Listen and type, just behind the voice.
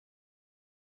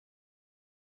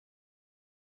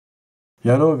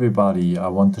Hello everybody, I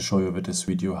want to show you with this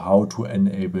video how to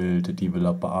enable the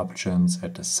developer options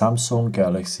at the Samsung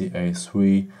Galaxy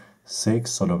A3 6,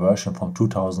 so the version from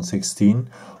 2016.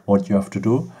 What you have to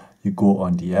do, you go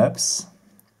on the apps,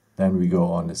 then we go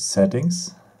on the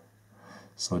settings,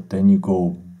 so then you go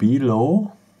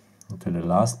below to the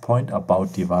last point,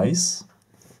 about device,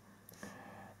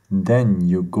 then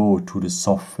you go to the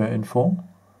software info,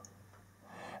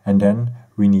 and then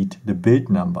we need the build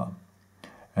number.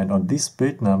 And on this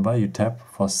build number you tap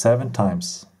for 7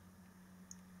 times.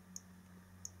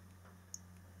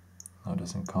 Now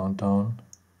there's a countdown,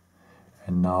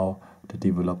 and now the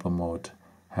developer mode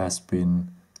has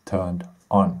been turned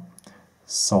on.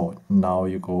 So now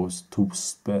you go 2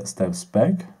 steps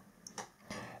back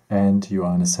and you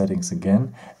are in the settings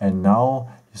again, and now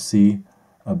you see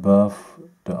above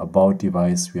the about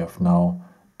device we have now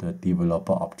the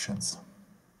developer options.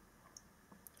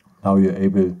 Now you're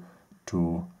able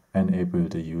to enable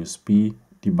the USB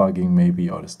debugging maybe,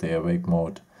 or the stay awake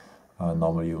mode.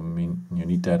 Normally you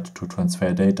need that to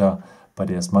transfer data, but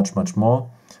there's much more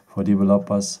for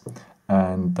developers.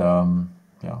 And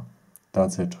yeah,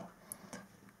 that's it.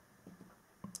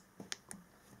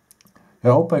 I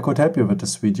hope I could help you with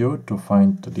this video to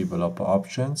find the developer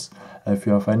options. If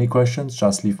you have any questions,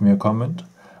 just leave me a comment.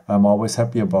 I'm always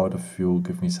happy about if you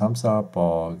give me thumbs up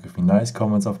or give me nice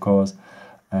comments, of course.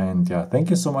 And yeah, thank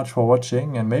you so much for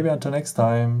watching, and maybe until next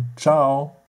time. Ciao!